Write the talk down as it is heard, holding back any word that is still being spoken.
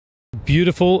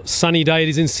beautiful sunny day it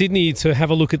is in Sydney to have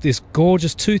a look at this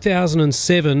gorgeous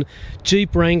 2007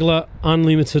 Jeep Wrangler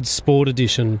Unlimited Sport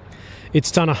Edition. It's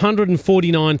done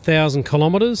 149,000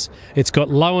 kilometres. It's got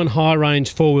low and high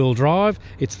range four-wheel drive.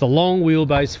 It's the long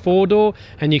wheelbase four-door,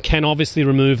 and you can obviously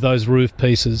remove those roof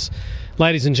pieces.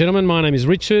 Ladies and gentlemen, my name is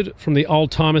Richard from the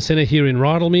Oldtimer Centre here in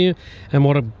Rydalmere, and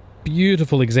what a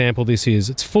beautiful example this is.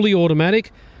 It's fully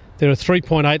automatic. They're a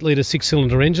 3.8 litre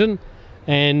six-cylinder engine,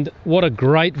 and what a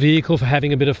great vehicle for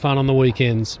having a bit of fun on the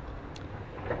weekends.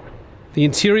 The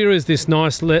interior is this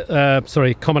nice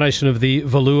combination of the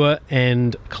velour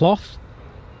and cloth.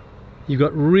 You've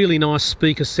got really nice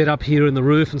speakers set up here in the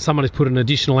roof, and someone has put an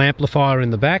additional amplifier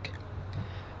in the back.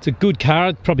 It's a good car.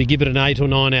 I'd probably give it an 8 or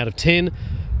 9 out of 10.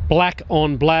 Black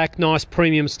on black, nice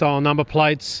premium style number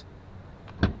plates.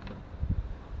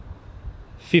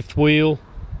 Fifth wheel.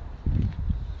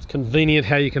 It's convenient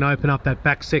how you can open up that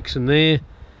back section there.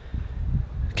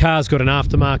 The car's got an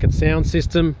aftermarket sound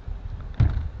system.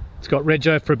 It's got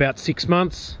rego for about 6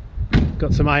 months.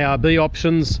 Got some ARB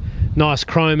options, nice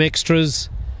chrome extras,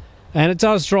 and it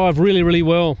does drive really, really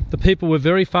well. The people were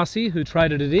very fussy who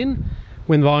traded it in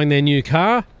when buying their new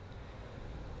car.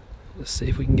 Let's see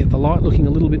if we can get the light looking a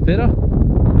little bit better.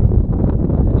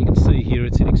 You can see here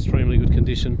it's in extremely good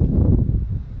condition.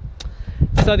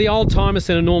 So the Oldtimer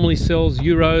Centre normally sells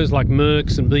Euros like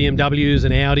Mercs and BMWs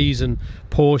and Audis and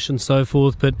Porsche and so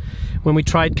forth, but when we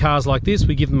trade cars like this,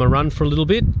 we give them a run for a little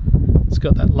bit. It's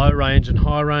got that low range and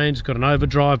high range, it's got an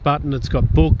overdrive button, it's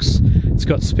got books, it's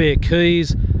got spare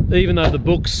keys. Even though the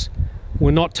books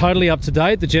were not totally up to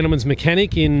date, the gentleman's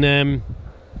mechanic in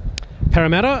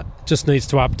Parramatta just needs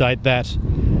to update that.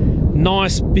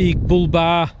 Nice big bull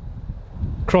bar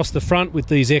across the front with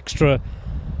these extra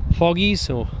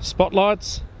foggies or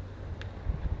spotlights.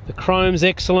 The chrome's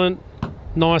excellent.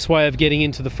 Nice way of getting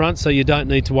into the front, so you don't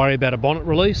need to worry about a bonnet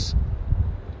release.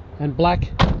 And black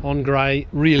on grey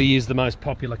really is the most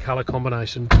popular colour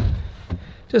combination.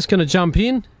 Just going to jump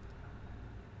in.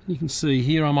 You can see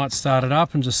here, I might start it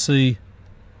up and just see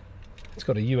it's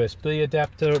got a USB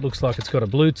adapter. It looks like it's got a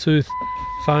Bluetooth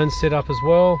phone set up as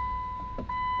well.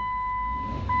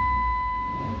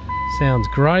 Sounds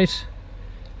great.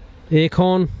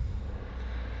 Aircon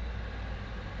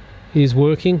is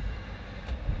working.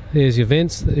 There's your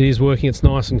vents. It is working. It's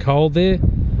nice and cold there.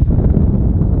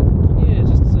 Yeah,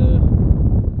 just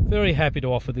very happy to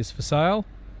offer this for sale.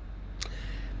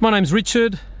 My name's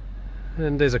Richard,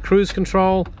 and there's a cruise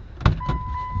control.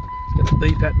 It's got the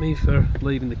beep at me for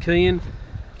leaving the key in.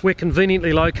 We're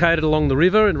conveniently located along the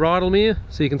river in Rydalmere,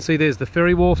 so you can see there's the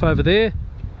ferry wharf over there.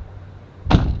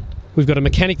 We've got a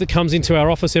mechanic that comes into our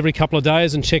office every couple of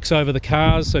days and checks over the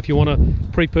cars, so if you want a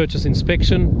pre-purchase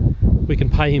inspection, we can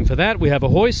pay him for that. We have a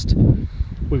hoist,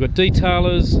 we've got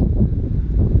detailers,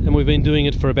 and we've been doing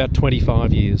it for about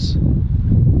 25 years.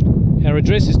 Our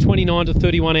address is 29 to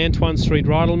 31 Antoine Street,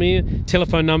 Rydalmere.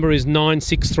 Telephone number is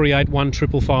 9638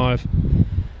 1555.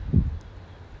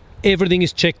 Everything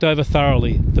is checked over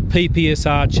thoroughly. The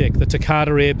PPSR check, the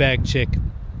Takata airbag check.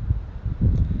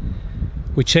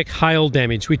 We check hail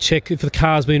damage. We check if the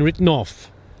car's been written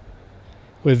off.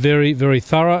 We're very, very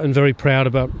thorough and very proud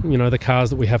about, the cars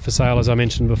that we have for sale, as I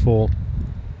mentioned before.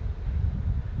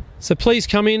 So please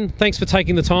come in. Thanks for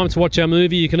taking the time to watch our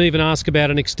movie. You can even ask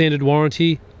about an extended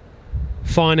warranty,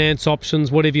 finance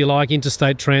options, whatever you like,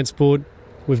 interstate transport.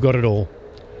 We've got it all.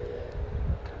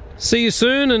 See you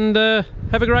soon, and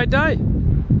have a great day.